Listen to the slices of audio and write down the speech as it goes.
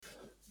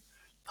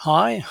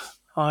Hi,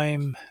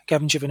 I'm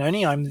Gavin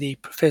Giovannoni. I'm the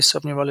Professor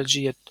of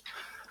Neurology at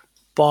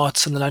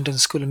Barts in the London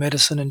School of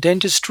Medicine and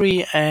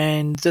Dentistry,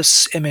 and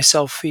this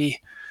MSLV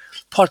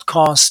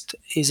podcast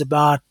is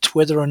about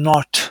whether or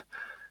not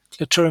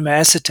glatiramer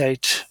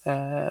acetate,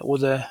 or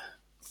the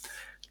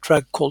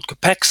drug called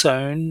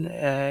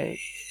Copaxone,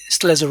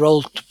 still has a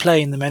role to play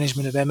in the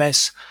management of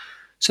MS.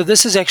 So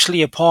this is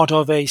actually a part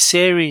of a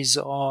series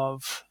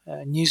of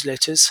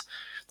newsletters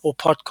or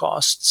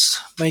podcasts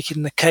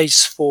making the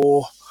case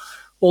for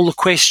all the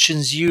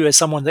questions you, as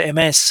someone with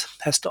MS,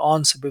 has to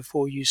answer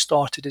before you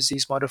start a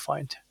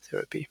disease-modifying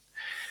therapy.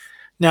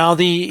 Now,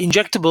 the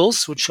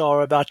injectables, which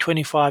are about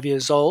 25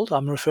 years old,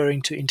 I'm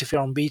referring to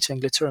interferon beta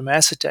and glatiramer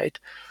acetate,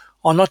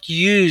 are not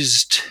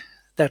used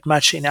that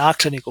much in our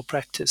clinical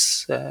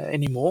practice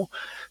anymore,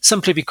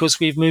 simply because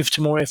we've moved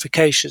to more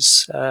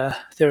efficacious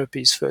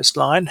therapies first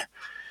line.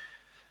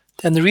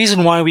 And the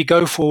reason why we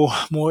go for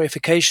more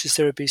efficacious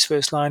therapies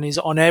first line is,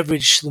 on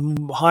average,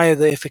 the higher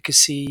the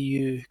efficacy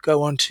you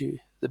go on to,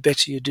 the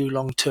better you do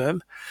long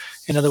term.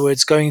 In other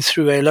words, going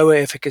through a lower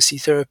efficacy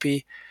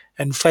therapy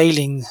and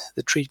failing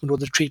the treatment, or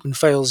the treatment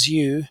fails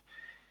you,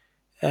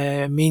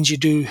 means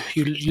you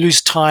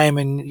lose time,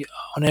 and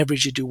on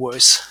average you do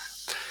worse.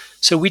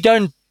 So we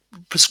don't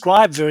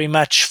prescribe very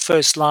much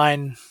first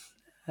line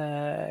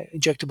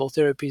injectable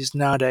therapies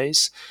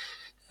nowadays,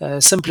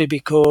 simply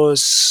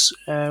because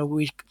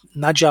we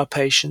nudge our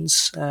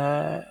patients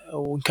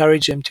or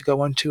encourage them to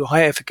go on to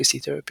high efficacy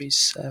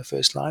therapies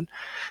first line.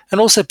 And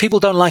also, people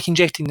don't like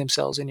injecting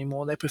themselves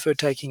anymore. They prefer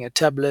taking a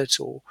tablet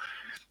or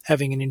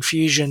having an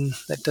infusion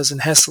that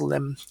doesn't hassle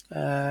them,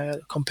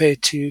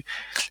 compared to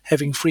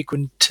having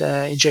frequent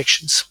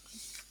injections.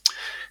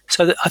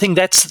 So I think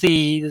that's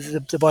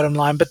the bottom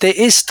line. But there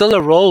is still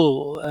a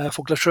role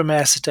for glatiramer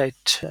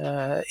acetate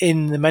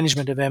in the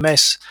management of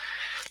MS,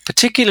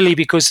 particularly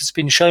because it's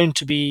been shown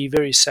to be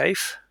very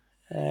safe,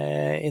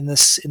 in the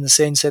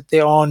sense that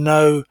there are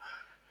no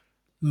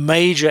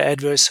major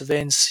adverse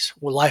events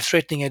or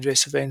life-threatening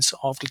adverse events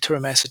of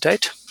glatiramer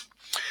acetate.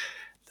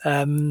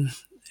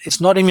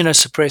 It's not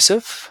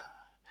immunosuppressive,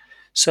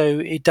 so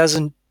it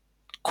doesn't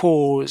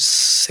cause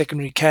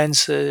secondary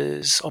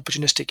cancers,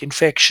 opportunistic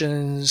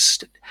infections.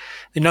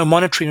 There are no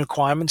monitoring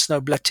requirements,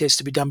 no blood tests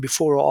to be done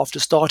before or after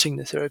starting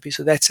the therapy.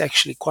 So that's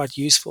actually quite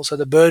useful. So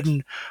the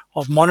burden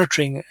of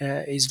monitoring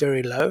is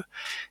very low.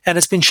 And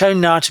it's been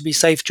shown now to be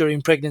safe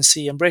during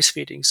pregnancy and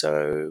breastfeeding.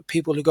 So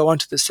people who go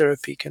onto this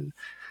therapy can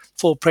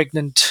fall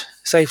pregnant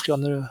safely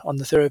on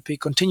the therapy,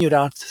 continue it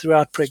out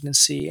throughout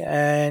pregnancy,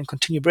 and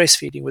continue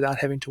breastfeeding without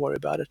having to worry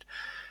about it.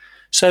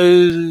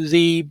 So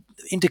the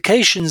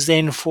indications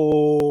then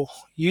for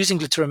using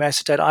glatiramer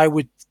acetate, I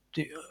would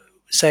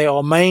say,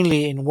 are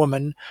mainly in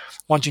women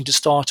wanting to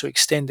start to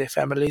extend their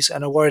families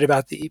and are worried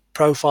about the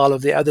profile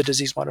of the other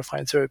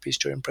disease-modifying therapies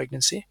during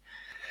pregnancy.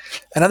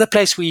 Another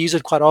place we use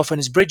it quite often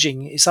is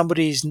bridging. If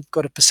somebody's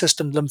got a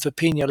persistent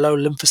lymphopenia, low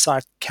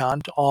lymphocyte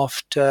count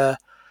after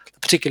a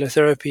particular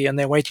therapy, and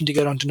they're waiting to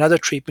get onto another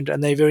treatment,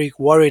 and they're very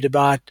worried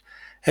about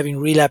having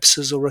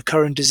relapses or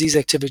recurrent disease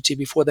activity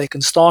before they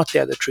can start the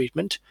other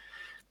treatment,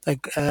 they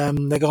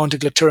go on to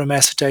glatiramer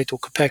acetate or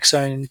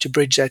Copaxone to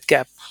bridge that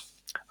gap.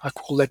 I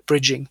call that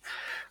bridging.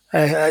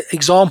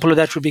 Example of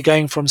that would be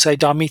going from, say,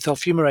 dimethyl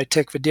fumarate,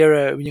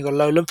 Tecfidera, when you've got a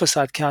low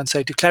lymphocyte count,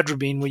 say, to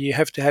cladribine, where you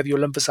have to have your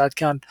lymphocyte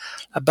count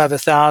above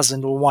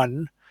 1,000 or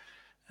 1.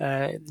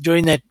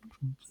 During that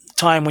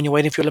time when you're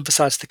waiting for your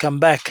lymphocytes to come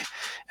back,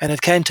 and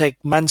it can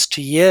take months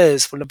to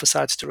years for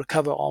lymphocytes to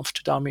recover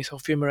after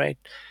dimethyl fumarate,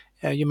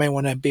 you may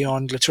want to be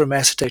on glatiramer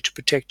acetate to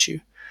protect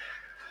you.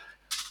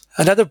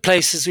 Another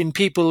place is in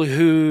people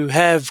who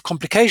have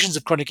complications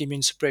of chronic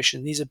immune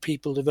suppression. These are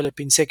people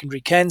developing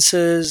secondary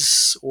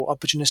cancers or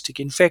opportunistic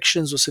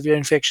infections or severe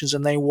infections,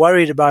 and they're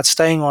worried about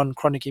staying on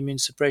chronic immune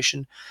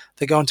suppression.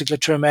 They go into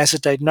glatiramer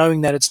acetate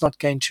knowing that it's not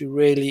going to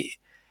really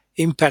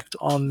impact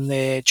on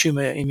their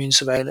tumor immune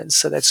surveillance.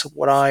 So that's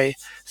what I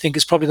think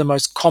is probably the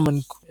most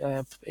common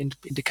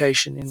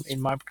indication in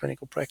my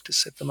clinical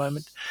practice at the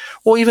moment.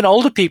 Or even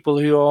older people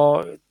who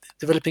are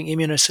developing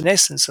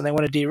immunosenescence and they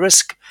want to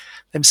de-risk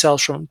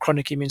themselves from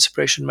chronic immune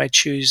suppression may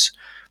choose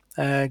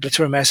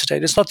glatiramer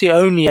acetate. It's not the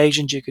only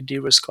agent you could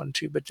de-risk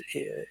onto, but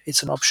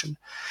it's an option.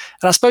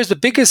 And I suppose the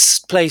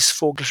biggest place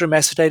for glatiramer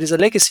acetate is a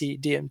legacy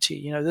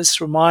DMT. This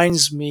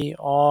reminds me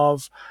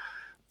of,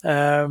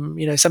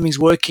 something's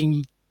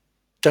working,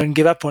 don't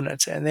give up on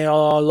it. And there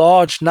are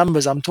large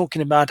numbers. I'm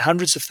talking about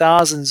hundreds of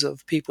thousands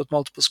of people with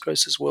multiple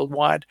sclerosis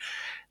worldwide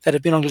that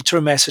have been on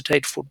glatiramer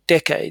acetate for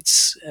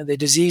decades. Their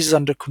disease is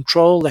under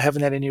control. They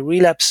haven't had any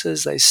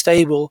relapses. They're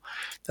stable,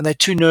 and they're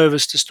too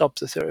nervous to stop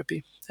the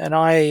therapy. And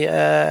I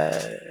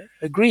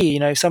agree.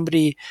 If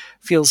somebody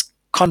feels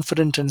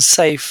confident and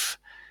safe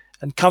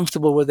and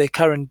comfortable with their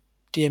current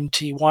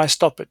DMT, why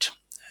stop it?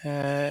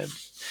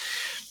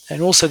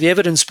 And also, the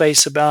evidence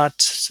base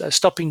about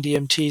stopping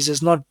DMTs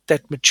is not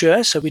that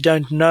mature, so we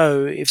don't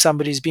know if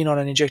somebody's been on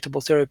an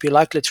injectable therapy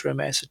like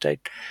glatiramer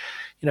acetate,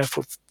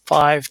 for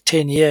 5,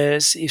 10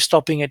 years, if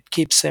stopping it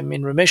keeps them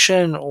in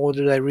remission, or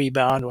do they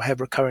rebound or have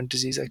recurrent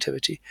disease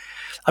activity?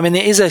 I mean,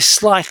 there is there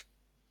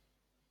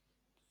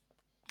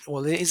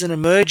is an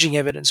emerging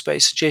evidence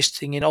base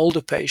suggesting in older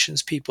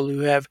patients, people who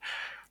have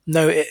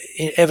no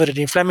evident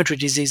inflammatory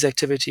disease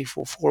activity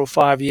for 4 or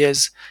 5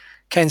 years,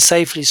 can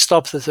safely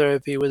stop the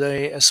therapy with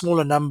a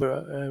smaller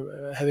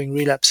number having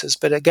relapses.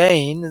 But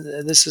again,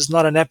 this is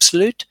not an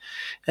absolute,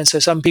 and so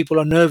some people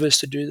are nervous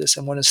to do this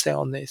and want to stay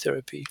on their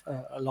therapy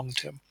long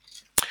term.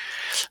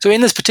 So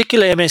in this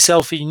particular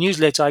MSLV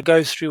newsletter, I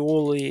go through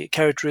all the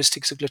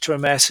characteristics of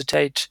glatiramer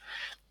acetate,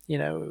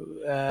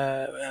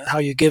 how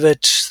you give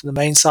it, the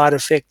main side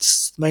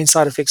effects. The main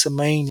side effects are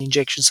main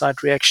injection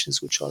site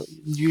reactions, which are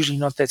usually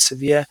not that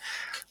severe.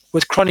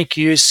 With chronic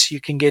use, you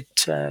can get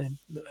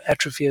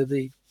atrophy of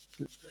the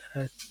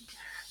uh,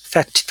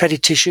 fatty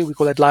tissue. We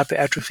call that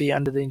lipoatrophy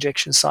under the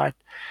injection site.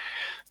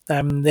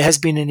 There has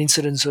been an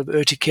incidence of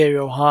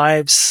urticarial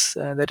hives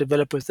that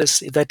develop with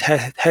this. If that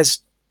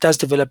does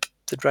develop,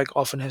 the drug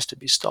often has to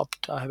be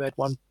stopped. I have had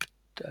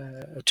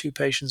two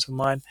patients of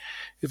mine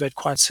who've had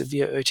quite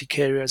severe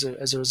urticaria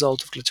as a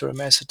result of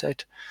glatiramer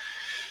acetate.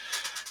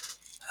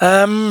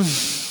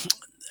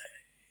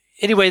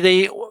 Anyway,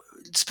 the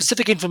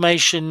specific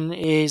information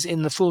is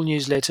in the full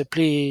newsletter.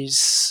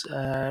 Please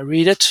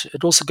read it.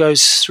 It also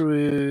goes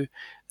through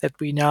that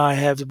we now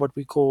have what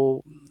we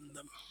call,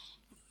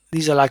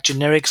 these are like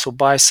generics or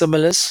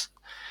biosimilars.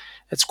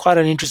 It's quite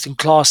an interesting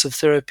class of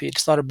therapy.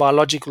 It's not a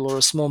biological or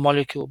a small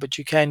molecule, but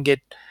you can get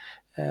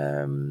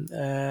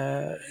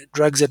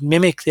drugs that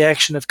mimic the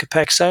action of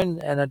Copaxone,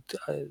 and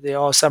there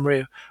are summary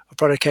of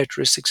product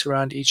characteristics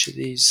around each of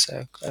these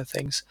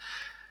things,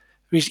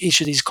 each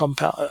of these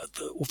compound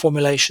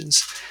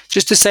formulations.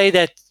 Just to say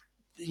that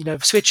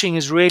switching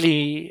is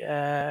really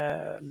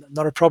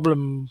not a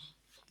problem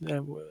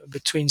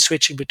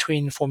switching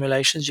between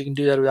formulations. You can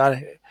do that without.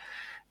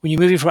 When you're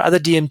moving from other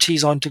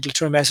DMTs onto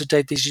glatiramer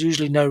acetate, there's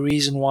usually no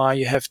reason why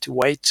you have to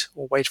wait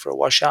for a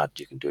washout.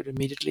 You can do it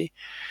immediately.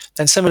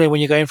 And similarly, when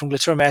you're going from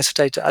glatiramer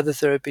acetate to other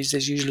therapies,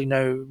 there's usually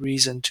no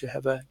reason to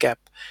have a gap.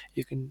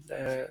 You can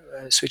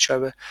switch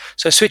over.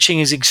 So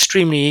switching is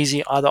extremely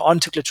easy, either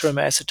onto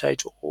glatiramer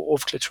acetate or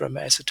off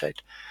glatiramer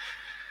acetate.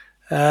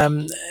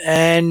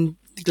 And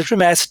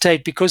glatiramer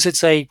acetate, because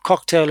it's a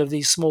cocktail of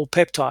these small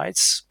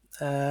peptides,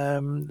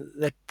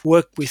 that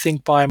work, we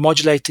think, by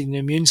modulating the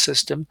immune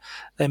system,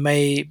 they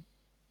may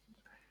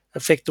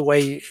affect the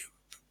way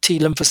T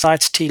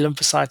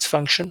lymphocytes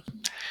function.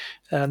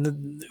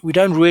 We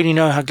don't really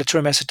know how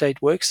glatiramer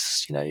acetate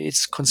works.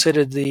 It's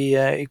considered the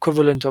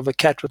equivalent of a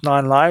cat with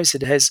 9 lives.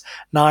 It has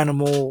 9 or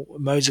more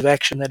modes of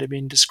action that have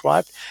been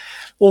described.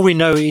 All we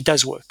know, it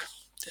does work.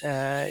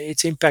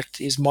 Its impact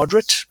is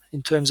moderate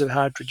in terms of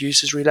how it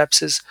reduces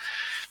relapses.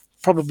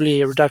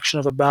 Probably a reduction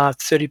of about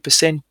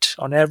 30%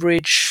 on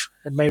average.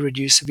 It may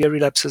reduce severe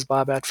relapses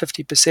by about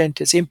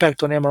 50%. Its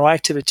impact on MRI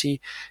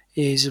activity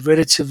is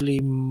relatively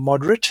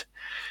moderate,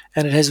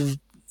 and it has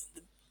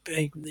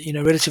a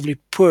relatively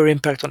poor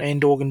impact on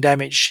end organ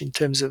damage in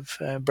terms of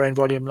brain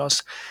volume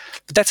loss.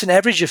 But that's an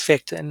average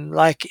effect, and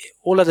like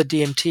all other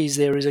DMTs,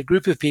 there is a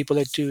group of people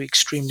that do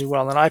extremely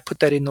well, and I put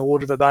that in the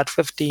order of about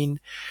 15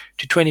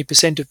 to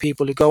 20% of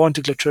people who go on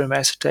to glatiramer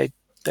acetate.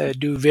 They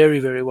do very,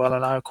 very well,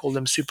 and I call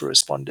them super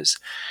responders.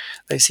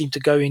 They seem to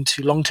go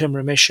into long-term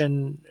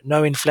remission,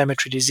 no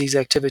inflammatory disease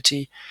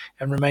activity,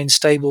 and remain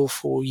stable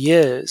for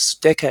years,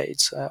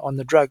 decades on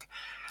the drug.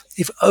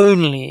 If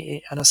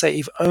only, and I say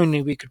if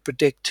only, we could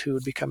predict who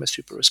would become a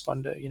super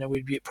responder.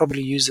 We'd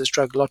probably use this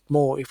drug a lot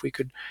more if we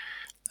could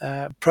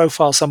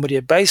profile somebody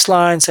at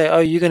baseline, say, oh,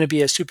 you're going to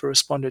be a super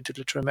responder to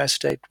glatiramer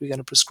acetate. We're going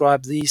to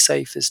prescribe the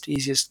safest,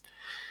 easiest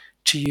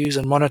to use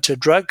and monitor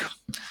drug.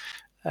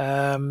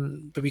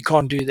 But we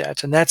can't do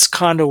that. And that's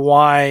kind of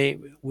why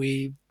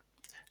we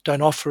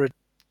don't offer it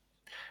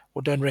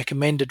or don't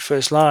recommend it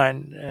first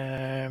line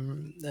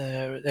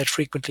that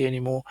frequently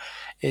anymore,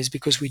 is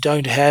because we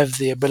don't have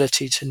the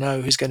ability to know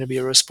who's going to be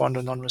a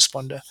responder,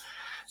 non-responder.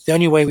 The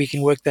only way we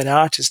can work that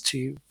out is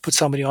to put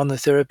somebody on the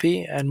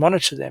therapy and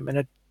monitor them. And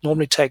it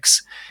normally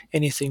takes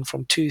anything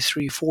from 2,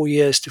 3, 4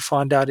 years to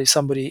find out if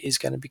somebody is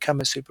going to become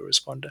a super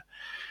responder.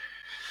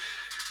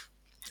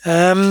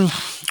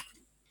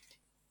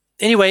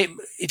 Anyway,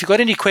 if you've got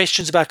any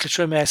questions about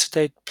glatiramer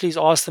acetate, please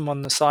ask them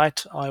on the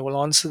site. I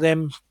will answer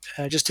them.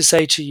 Just to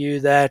say to you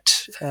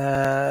that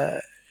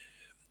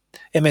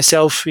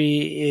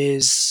MSLFREE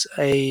is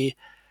a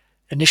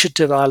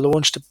initiative I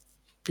launched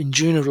in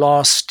June of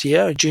last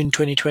year, June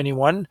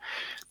 2021,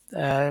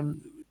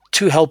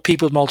 to help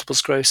people with multiple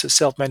sclerosis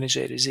self-manage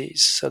their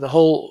disease. So the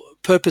whole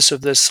purpose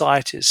of this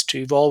site is to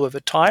evolve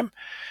over time.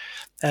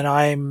 And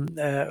I'm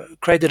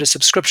created a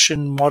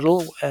subscription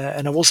model,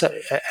 and I've also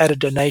added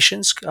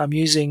donations. I'm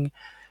using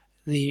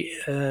the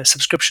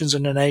subscriptions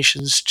and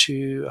donations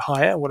to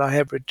hire what I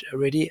have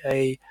already,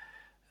 a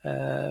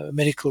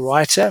medical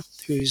writer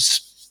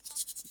who's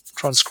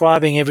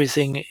transcribing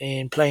everything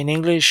in plain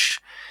English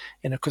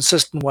in a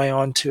consistent way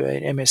onto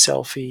an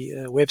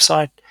MSLFE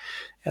website.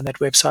 And that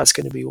website's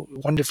going to be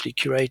wonderfully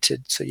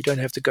curated, so you don't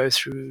have to go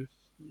through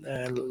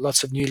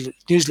lots of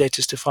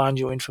newsletters to find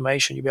your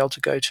information. You'll be able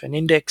to go to an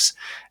index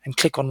and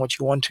click on what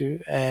you want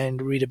to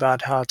and read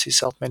about how to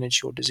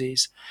self-manage your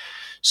disease.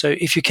 So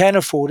if you can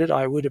afford it,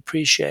 I would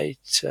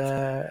appreciate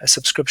a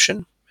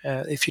subscription.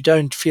 If you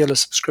don't feel a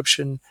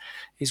subscription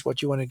is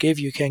what you want to give,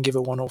 you can give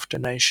a one-off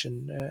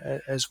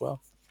donation as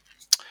well.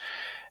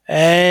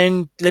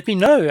 And let me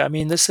know. I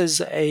mean, this is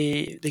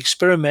the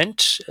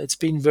experiment. It's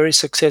been very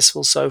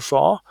successful so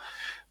far,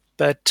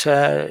 but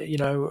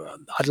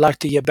I'd like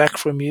to hear back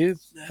from you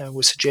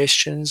with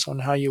suggestions on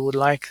how you would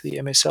like the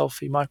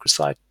MSLV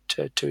microsite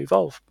to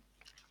evolve.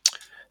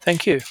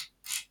 Thank you.